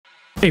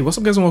Hey, what's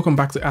up guys and welcome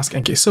back to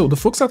askNK. So the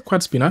folks at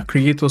QuadSpinner,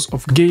 creators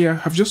of Gaea,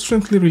 have just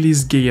recently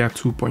released Gaea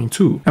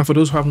 2.2. And for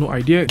those who have no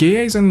idea,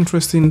 Gaea is an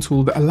interesting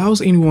tool that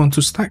allows anyone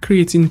to start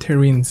creating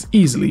terrains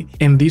easily.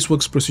 And this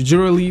works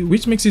procedurally,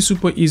 which makes it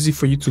super easy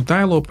for you to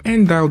dial up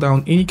and dial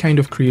down any kind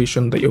of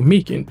creation that you're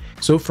making.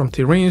 So from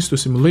terrains to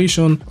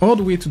simulation, all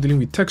the way to dealing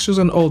with textures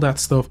and all that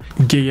stuff,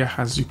 Gaea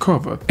has you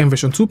covered. And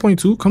version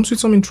 2.2 comes with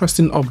some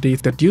interesting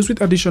updates that deals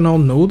with additional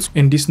nodes,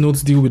 and these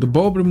nodes deal with the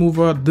bulb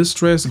remover,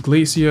 distress,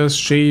 glaciers,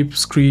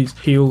 shapes, trees,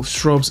 hills,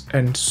 shrubs,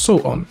 and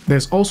so on.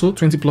 There's also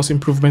 20+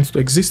 improvements to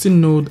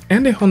existing node,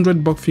 and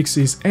 100 bug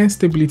fixes and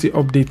stability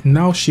update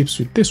now ships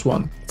with this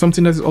one.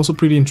 Something that is also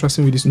pretty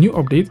interesting with this new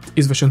update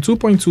is version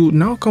 2.2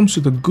 now comes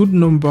with a good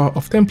number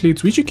of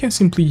templates which you can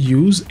simply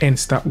use and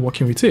start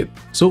working with it.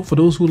 So for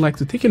those who like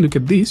to take a look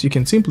at this, you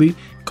can simply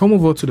come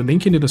over to the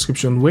link in the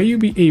description where you'll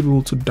be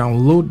able to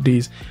download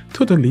this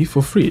totally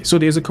for free. So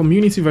there's a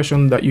community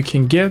version that you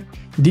can get.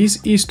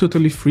 This is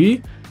totally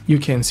free. You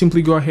can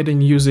simply go ahead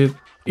and use it.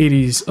 It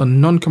is a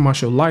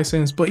non-commercial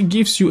license, but it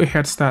gives you a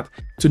head start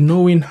to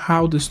knowing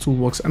how this tool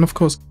works, and of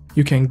course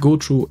you can go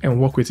through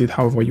and work with it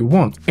however you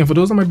want. And for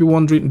those that might be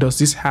wondering, does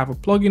this have a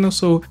plugin or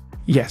so?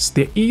 Yes,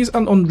 there is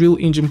an Unreal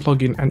Engine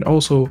plugin and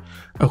also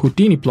a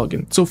Houdini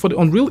plugin. So for the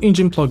Unreal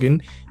Engine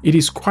plugin, it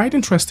is quite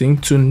interesting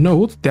to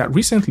note that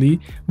recently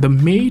they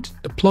made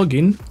the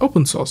plugin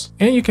open source,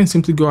 and you can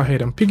simply go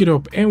ahead and pick it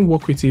up and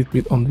work with it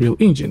with Unreal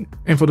Engine.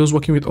 And for those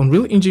working with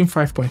Unreal Engine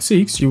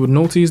 5.6, you will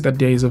notice that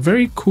there is a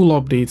very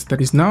cool update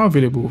that is now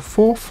available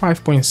for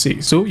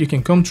 5.6. So you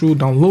can come through,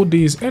 download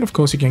these, and of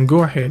course you can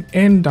go ahead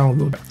and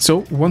download it.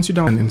 So once you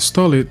download and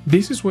install it,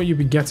 this is where you'll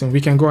be getting.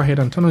 We can go ahead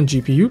and turn on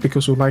GPU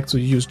because we like to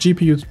use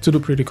GPU to do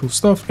pretty cool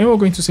stuff, and we're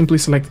going to simply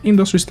select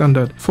industry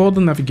standard for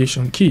the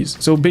navigation keys.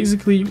 So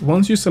basically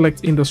once you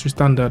select industry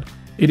standard,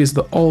 it is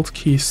the Alt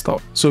key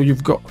stuff. So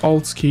you've got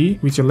Alt key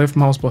with your left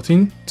mouse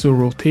button to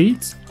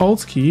rotate,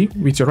 Alt key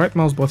with your right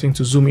mouse button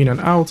to zoom in and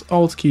out,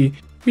 Alt key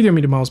with your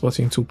middle mouse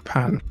button to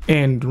pan.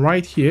 And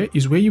right here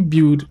is where you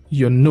build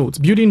your nodes.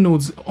 Building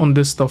nodes on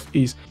this stuff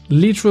is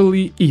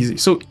literally easy.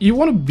 So you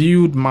want to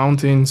build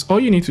mountains, all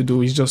you need to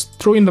do is just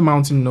throw in the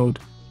mountain node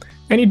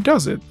and it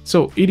does it.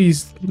 So it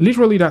is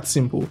literally that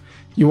simple.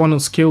 You want to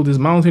scale this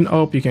mountain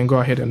up, you can go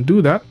ahead and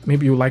do that.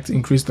 Maybe you like to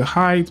increase the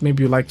height,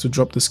 maybe you like to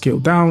drop the scale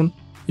down.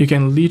 You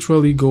can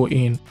literally go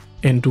in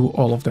and do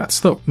all of that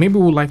stuff. Maybe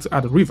we would like to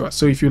add a river.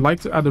 So if you like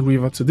to add a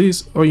river to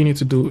this, all you need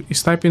to do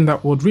is type in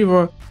that word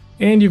river,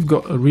 and you've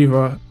got a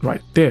river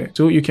right there.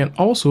 So you can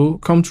also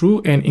come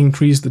through and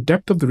increase the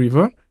depth of the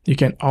river. You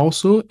can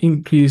also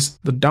increase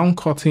the down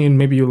cutting.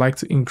 Maybe you like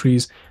to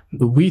increase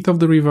the width of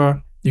the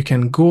river. You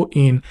can go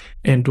in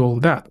and do all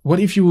that. What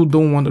if you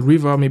don't want a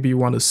river? Maybe you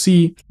want a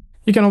sea.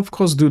 You can of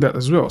course do that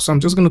as well. So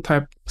I'm just going to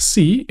type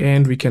C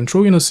and we can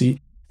throw in a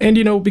C. And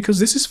you know, because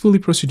this is fully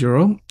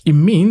procedural, it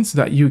means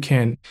that you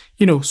can,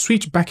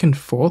 switch back and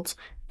forth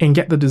and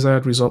get the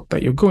desired result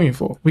that you're going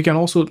for. We can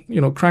also,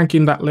 crank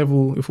in that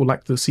level if we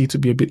like the sea to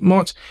be a bit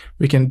much.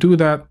 We can do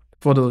that.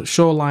 For the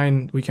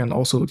shoreline, we can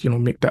also,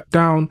 make that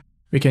down.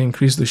 We can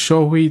increase the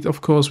shore width,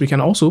 of course. We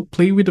can also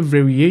play with the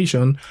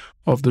variation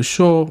of the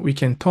shore. We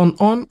can turn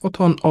on or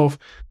turn off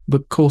the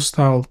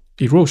coastal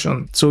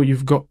erosion. So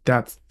you've got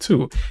that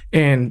too.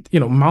 And,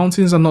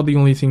 mountains are not the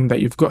only thing that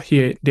you've got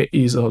here. There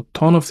is a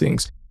ton of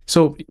things.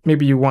 So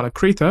maybe you want a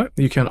crater.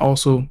 You can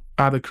also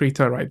add a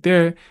crater right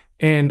there.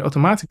 And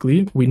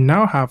automatically, we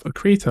now have a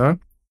crater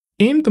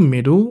in the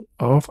middle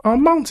of our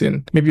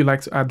mountain. Maybe you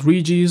like to add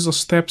ridges or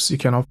steps. You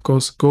can, of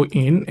course, go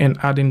in and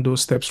add in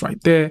those steps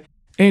right there.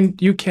 And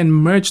you can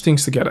merge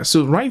things together.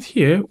 So right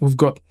here, we've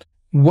got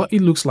what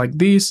it looks like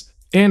this.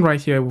 And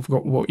right here, we've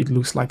got what it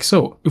looks like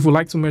so. If we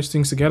like to merge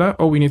things together,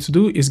 all we need to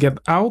do is get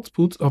the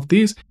output of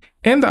this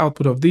and the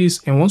output of this.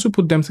 And once we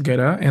put them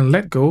together and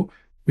let go,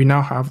 we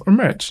now have a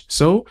merge.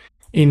 So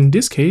in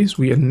this case,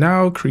 we are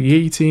now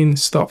creating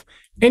stuff.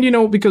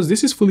 And because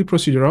this is fully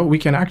procedural, we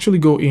can actually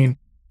go in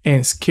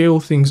and scale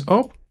things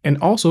up and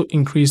also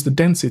increase the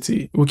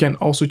density. We can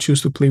also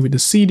choose to play with the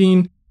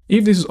seeding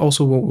if this is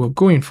also what we're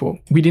going for.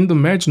 Within the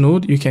merge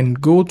node, you can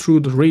go through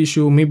the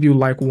ratio. Maybe you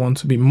like one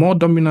to be more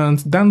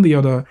dominant than the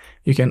other.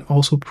 You can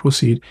also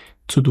proceed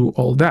to do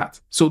all that.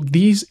 So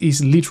this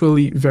is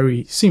literally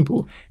very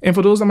simple. And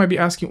for those that might be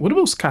asking, what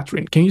about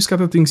scattering? Can you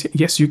scatter things?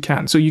 Yes, you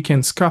can. So you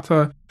can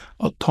scatter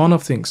a ton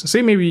of things.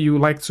 Say maybe you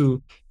like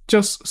to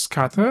just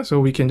scatter. So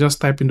we can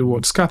just type in the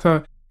word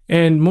scatter,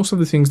 and most of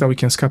the things that we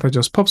can scatter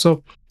just pops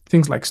up.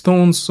 Things like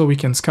stones, so we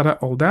can scatter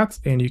all that,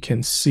 and you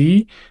can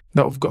see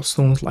that we've got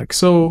stones like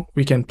so.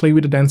 We can play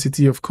with the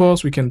density, of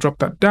course. We can drop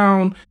that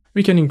down,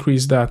 we can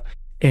increase that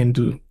and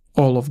do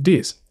all of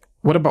this.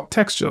 What about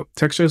texture?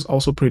 Texture is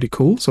also pretty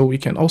cool. So we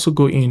can also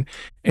go in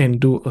and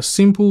do a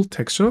simple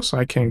texture. So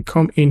I can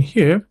come in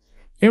here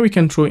and we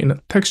can throw in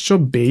a texture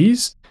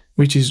base,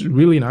 which is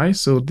really nice.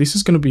 So this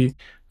is going to be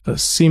a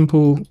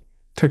simple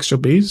texture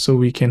base. So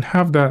we can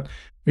have that.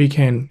 We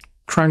can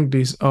crank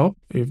this up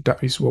if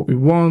that is what we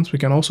want. We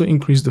can also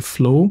increase the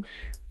flow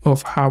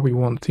of how we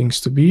want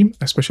things to be,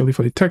 especially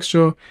for the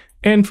texture.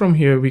 And from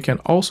here, we can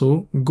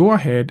also go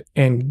ahead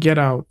and get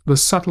out the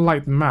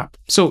satellite map.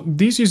 So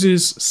this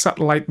uses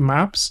satellite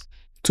maps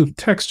to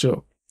texture,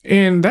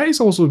 and that is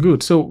also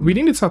good. So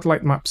within the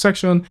satellite map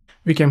section,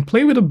 we can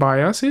play with the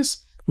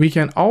biases. We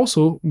can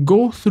also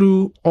go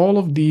through all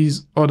of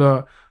these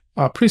other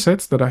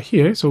presets that are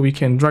here. So we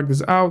can drag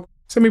this out.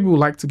 So maybe we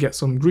like to get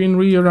some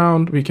greenery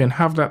around. We can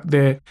have that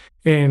there,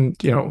 and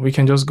we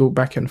can just go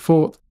back and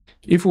forth.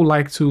 If we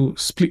like to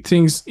split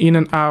things in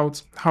and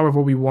out however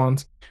we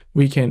want,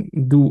 we can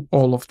do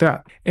all of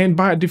that. And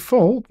by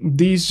default,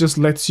 this just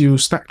lets you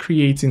start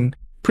creating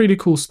pretty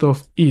cool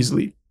stuff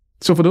easily.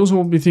 So for those who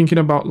will be thinking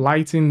about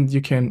lighting,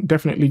 you can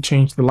definitely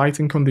change the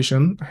lighting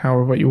condition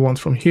however you want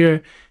from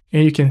here,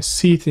 and you can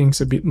see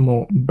things a bit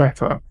more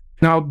better.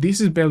 Now, this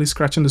is barely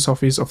scratching the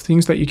surface of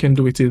things that you can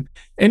do with it.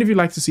 And if you'd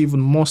like to see even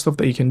more stuff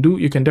that you can do,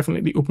 you can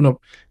definitely open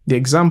up the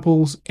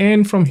examples.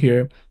 And from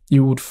here,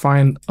 you would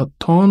find a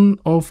ton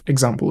of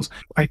examples.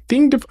 I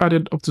think they've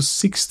added up to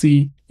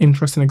 60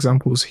 interesting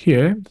examples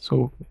here.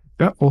 So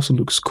that also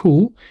looks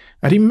cool.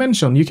 I didn't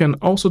mention, you can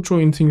also throw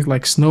in things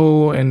like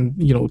snow and,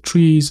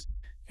 trees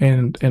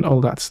and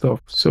all that stuff.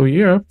 So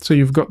yeah, so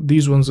you've got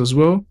these ones as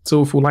well.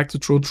 So if we like to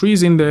throw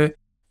trees in there,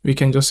 we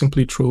can just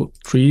simply throw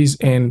trees,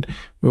 and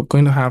we're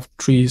going to have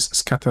trees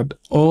scattered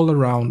all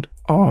around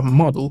our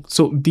model.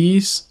 So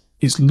this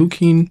is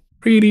looking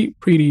pretty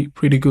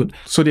good.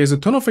 So there's a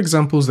ton of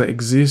examples that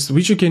exist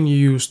which you can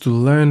use to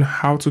learn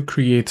how to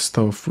create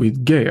stuff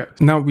with Gaea.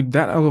 Now, with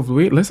that out of the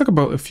way, let's talk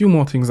about a few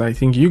more things I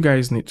think you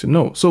guys need to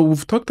know. So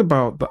we've talked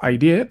about the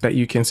idea that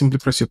you can simply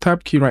press your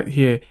tab key right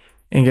here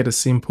and get a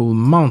simple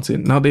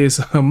mountain. Now there's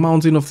a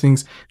mountain of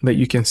things that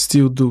you can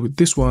still do with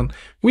this one,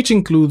 which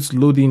includes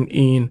loading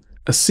in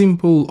a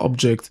simple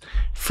object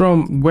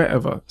from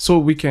wherever. So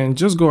we can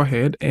just go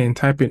ahead and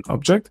type in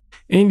object.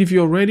 And if you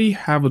already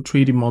have a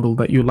 3D model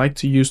that you like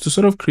to use to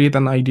sort of create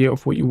an idea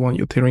of what you want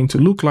your terrain to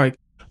look like,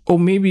 or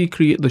maybe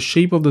create the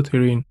shape of the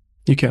terrain,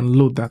 you can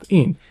load that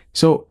in.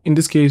 So in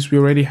this case, we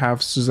already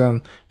have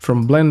Suzanne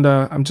from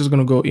Blender. I'm just going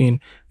to go in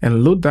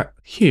and load that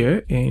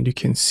here, and you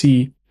can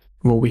see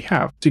what we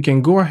have. So you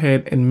can go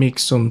ahead and make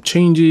some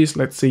changes.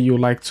 Let's say you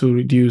like to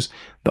reduce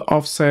the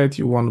offset,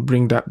 you want to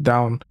bring that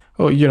down,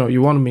 or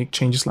you want to make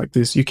changes like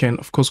this. You can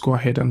of course go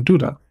ahead and do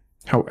that.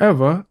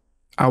 However,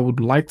 I would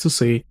like to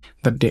say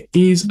that there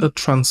is a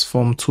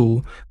transform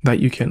tool that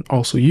you can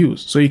also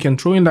use. So you can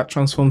throw in that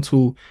transform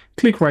tool,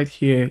 click right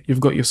here, you've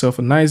got yourself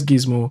a nice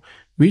gizmo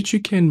which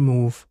you can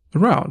move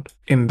around,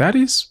 and that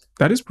is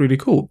pretty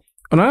cool.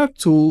 Another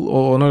tool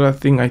or another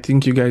thing I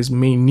think you guys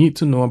may need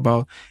to know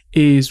about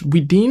is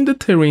within the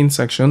terrain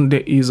section,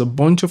 there is a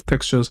bunch of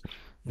textures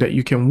that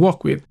you can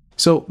work with.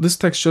 So these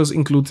textures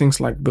include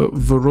things like the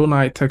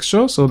Voronoi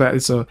texture. So that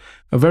is a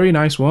very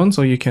nice one.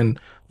 So you can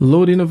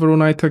load in a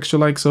Voronoi texture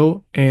like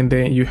so, and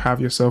then you have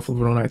yourself a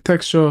Voronoi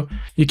texture.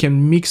 You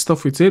can mix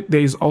stuff with it.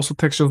 There is also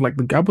textures like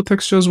the Gabo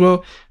texture as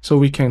well. So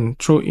we can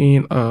throw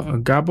in a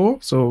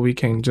Gabo. So we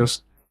can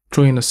just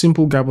throw in a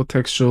simple Gabo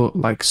texture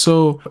like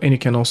so, and you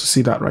can also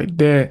see that right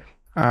there.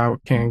 I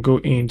can go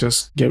in,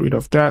 just get rid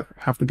of that,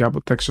 have the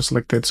Gabo texture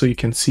selected so you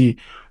can see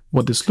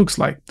what this looks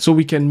like. So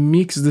we can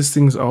mix these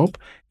things up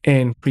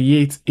and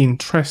create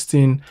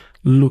interesting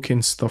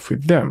looking stuff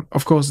with them.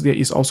 Of course, there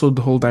is also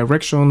the whole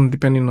direction,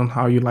 depending on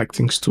how you like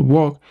things to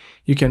work.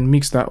 You can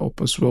mix that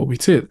up as well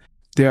with it.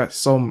 There are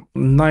some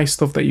nice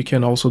stuff that you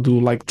can also do,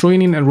 like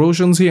throwing in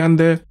erosions here and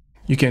there.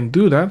 You can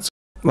do that,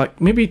 like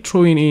maybe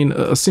throwing in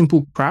a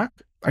simple crack.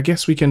 I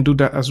guess we can do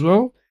that as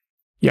well.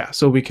 Yeah,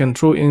 so we can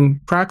throw in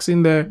cracks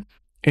in there,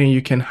 and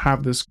you can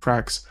have these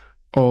cracks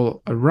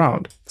all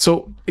around.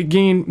 So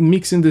again,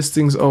 mixing these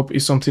things up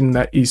is something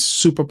that is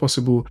super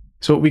possible.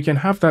 So we can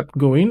have that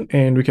going,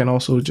 and we can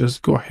also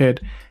just go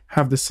ahead,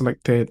 have this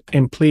selected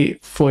and play,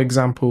 for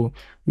example,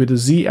 with the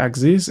Z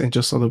axis and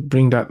just sort of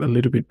bring that a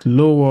little bit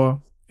lower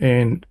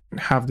and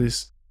have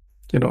this,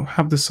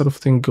 have this sort of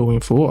thing going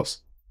for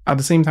us. At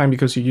the same time,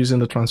 because you're using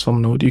the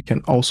transform node, you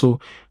can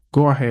also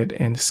go ahead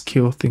and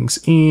scale things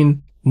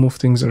in, move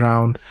things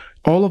around.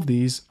 All of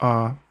these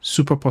are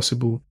super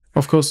possible.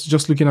 Of course,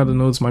 just looking at the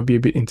nodes might be a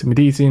bit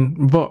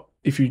intimidating, but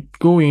if you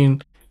go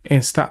in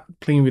and start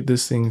playing with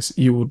these things,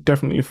 you will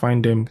definitely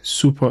find them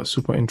super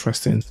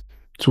interesting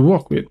to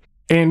work with.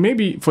 And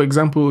maybe, for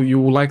example, you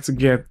would like to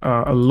get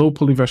a low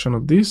poly version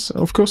of this.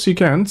 Of course you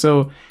can.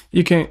 So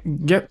you can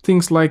get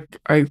things like,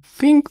 I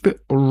think the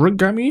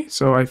origami.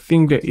 So I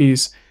think there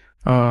is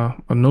a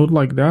node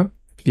like that.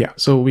 Yeah,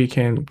 so we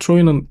can throw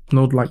in a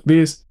node like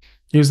this,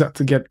 use that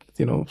to get,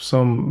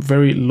 some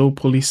very low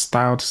poly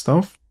styled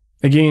stuff.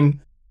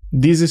 Again,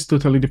 this is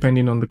totally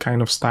depending on the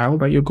kind of style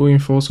that you're going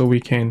for. So we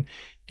can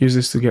use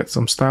this to get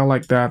some style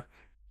like that.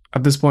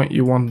 At this point,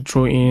 you want to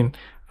throw in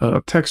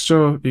a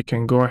texture. You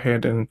can go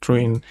ahead and throw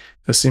in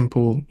a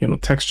simple,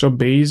 texture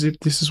base if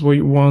this is what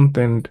you want.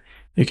 And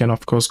you can,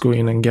 of course, go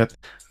in and get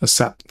a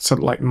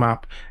satellite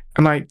map.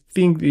 And I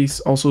think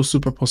it's also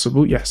super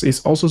possible. Yes,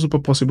 it's also super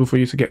possible for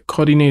you to get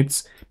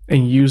coordinates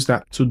and use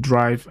that to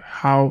drive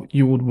how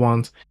you would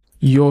want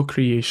your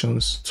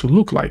creations to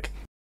look like.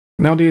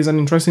 Now there's an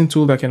interesting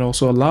tool that can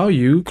also allow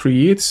you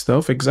create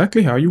stuff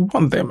exactly how you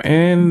want them,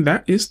 and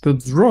that is the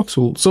draw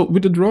tool. So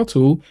with the draw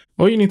tool,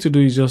 all you need to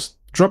do is just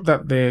drop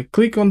that there,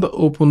 click on the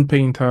open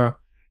painter,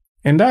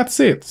 and that's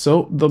it.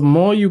 So the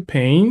more you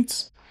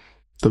paint,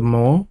 the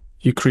more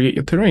you create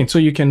your terrain. So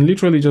you can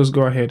literally just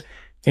go ahead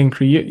and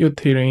create your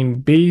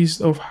terrain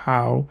based off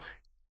how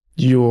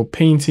you're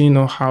painting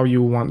or how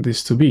you want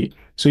this to be.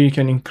 So you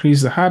can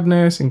increase the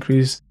hardness,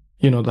 increase,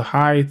 the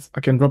height. I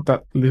can drop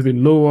that a little bit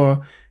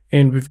lower,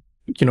 and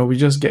we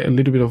just get a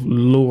little bit of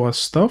lower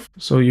stuff.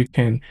 So you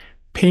can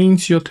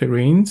paint your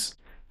terrains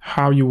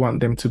how you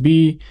want them to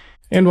be.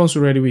 And once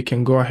we're ready, we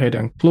can go ahead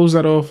and close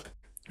that off.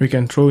 We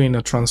can throw in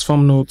a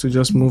transform node to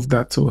just move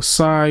that to a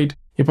side.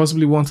 You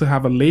possibly want to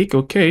have a lake.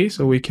 Okay,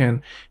 so we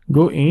can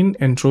go in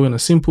and throw in a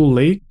simple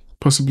lake.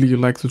 Possibly you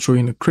like to throw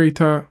in a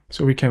crater,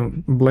 so we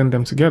can blend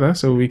them together.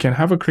 So we can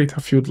have a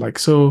crater field like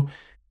so,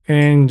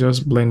 and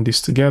just blend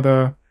this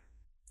together.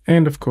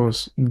 And of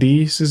course,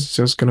 this is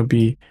just going to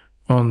be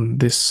on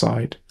this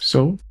side.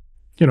 So,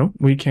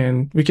 we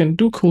can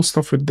do cool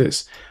stuff with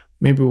this.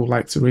 Maybe we'll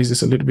like to raise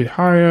this a little bit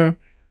higher.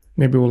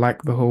 Maybe we'll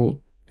like the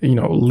whole,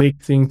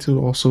 lake thing to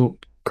also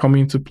come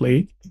into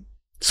play.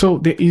 So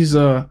there is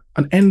an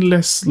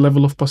endless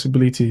level of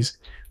possibilities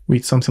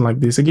with something like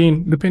this.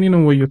 Again, depending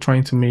on what you're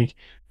trying to make,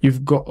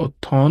 you've got a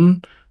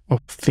ton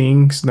of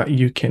things that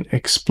you can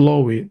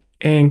explore with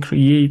and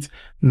create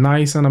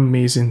nice and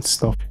amazing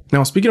stuff.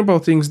 Now, speaking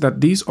about things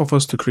that this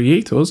offers to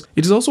creators,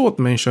 it is also worth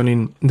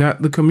mentioning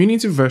that the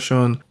community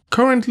version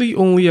currently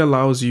only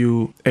allows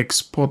you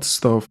export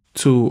stuff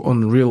to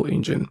Unreal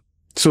Engine.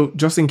 So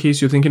just in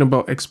case you're thinking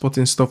about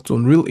exporting stuff to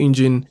Unreal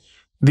Engine,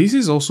 this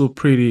is also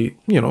pretty,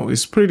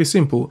 it's pretty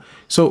simple.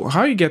 So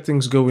how you get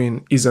things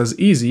going is as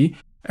easy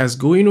as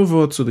going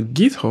over to the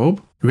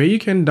GitHub, where you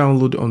can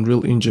download the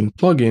Unreal Engine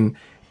plugin.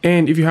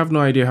 And if you have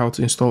no idea how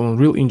to install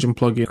Unreal Engine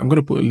plugin, I'm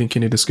going to put a link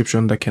in the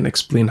description that can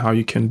explain how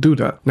you can do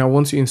that. Now,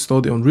 once you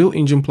install the Unreal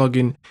Engine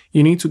plugin,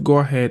 you need to go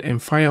ahead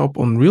and fire up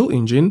Unreal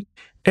Engine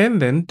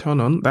and then turn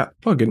on that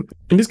plugin.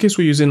 In this case,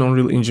 we're using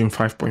Unreal Engine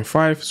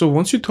 5.5. So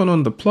once you turn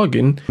on the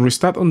plugin,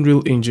 restart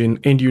Unreal Engine,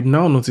 and you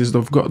now notice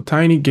they've got a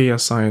tiny Gaea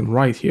sign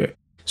right here.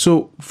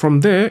 So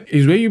from there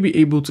is where you'll be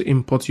able to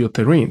import your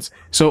terrains.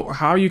 So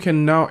how you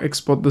can now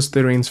export those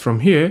terrains from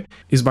here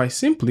is by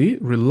simply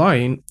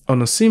relying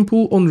on a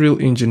simple Unreal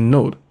Engine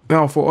node.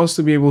 Now, for us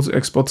to be able to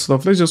export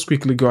stuff, let's just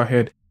quickly go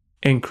ahead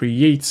and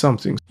create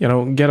something,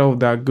 get all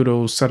that good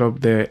old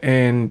setup there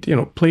and,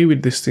 play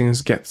with these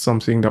things, get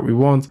something that we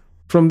want.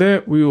 From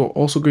there, we are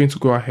also going to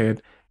go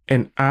ahead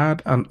and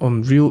add an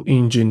Unreal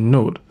Engine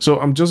node. So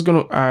I'm just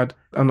going to add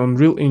an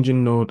Unreal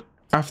Engine node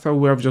after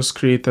we have just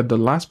created the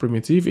last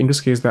primitive. In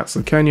this case, that's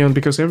the canyon,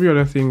 because every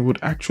other thing would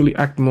actually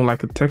act more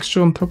like a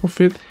texture on top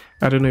of it.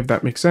 I don't know if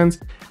that makes sense.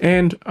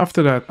 And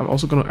after that, I'm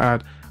also going to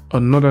add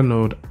another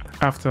node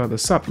after the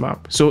sat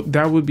map. So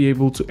that would be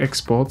able to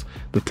export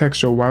the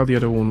texture while the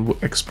other one will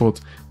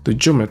export the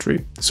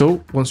geometry.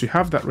 So once you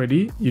have that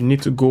ready, you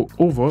need to go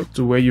over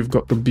to where you've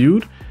got the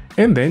build,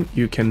 and then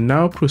you can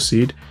now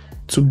proceed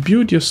to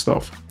build your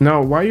stuff.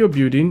 Now, while you're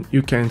building,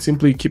 you can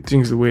simply keep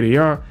things the way they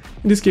are.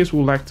 In this case,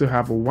 we'd like to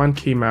have a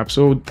 1K map.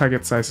 So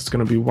target size is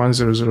going to be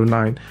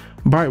 1009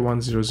 by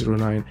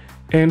 1009.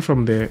 And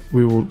from there,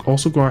 we will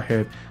also go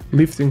ahead,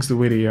 leave things the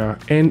way they are,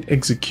 and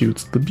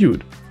execute the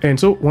build. And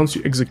so once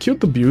you execute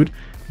the build,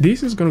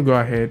 this is going to go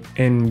ahead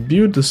and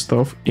build the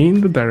stuff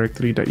in the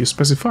directory that you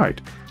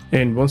specified.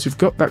 And once you've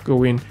got that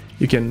going,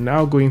 you can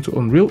now go into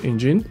Unreal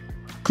Engine,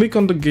 click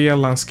on the Gaea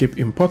Landscape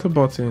Importer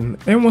button,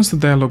 and once the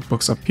dialog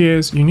box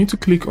appears, you need to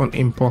click on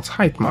Import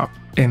Height Map.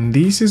 And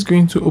this is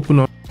going to open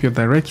up your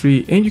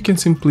directory, and you can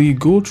simply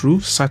go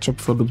through, search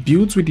up for the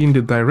builds within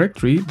the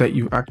directory that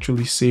you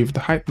actually saved the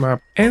height map,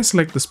 and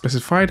select the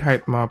specified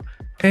height map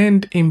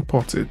and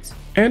import it.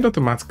 And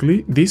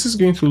automatically, this is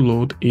going to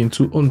load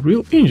into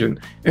Unreal Engine.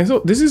 And so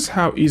this is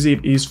how easy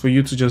it is for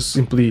you to just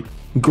simply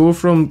go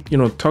from,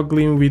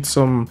 toggling with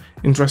some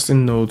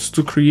interesting nodes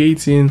to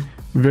creating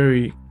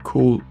very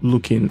cool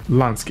looking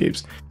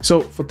landscapes.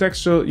 So for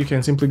texture, you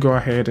can simply go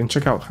ahead and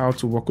check out how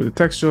to work with the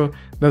texture.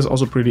 That's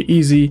also pretty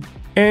easy.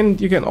 And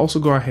you can also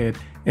go ahead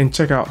and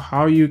check out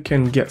how you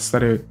can get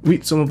started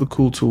with some of the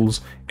cool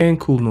tools and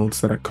cool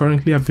nodes that are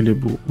currently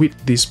available with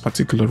this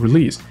particular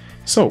release.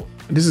 So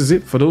this is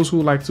it for those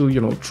who like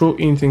to, throw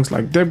in things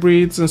like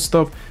debris and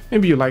stuff.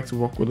 Maybe you like to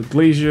work with the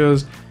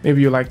glaciers.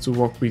 Maybe you like to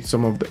work with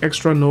some of the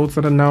extra nodes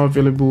that are now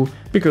available,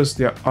 because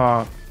there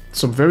are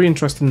some very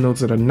interesting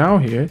nodes that are now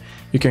here.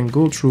 You can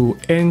go through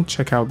and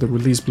check out the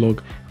release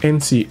blog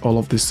and see all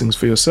of these things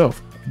for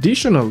yourself.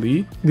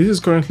 Additionally, this is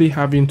currently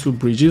having 2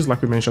 bridges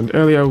like we mentioned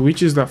earlier,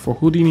 which is that for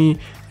Houdini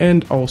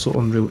and also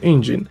Unreal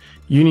Engine.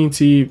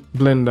 Unity,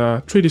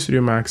 Blender, 3D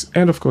Studio Max,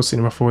 and of course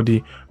Cinema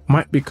 4D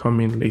might be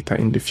coming later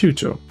in the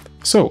future.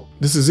 So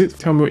this is it.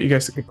 Tell me what you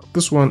guys think of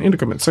this one in the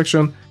comment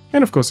section.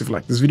 And of course, if you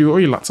like this video or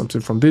you learned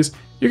something from this,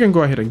 you can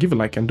go ahead and give a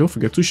like, and don't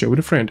forget to share with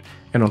a friend.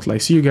 And until I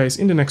see you guys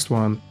in the next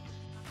one,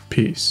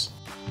 peace.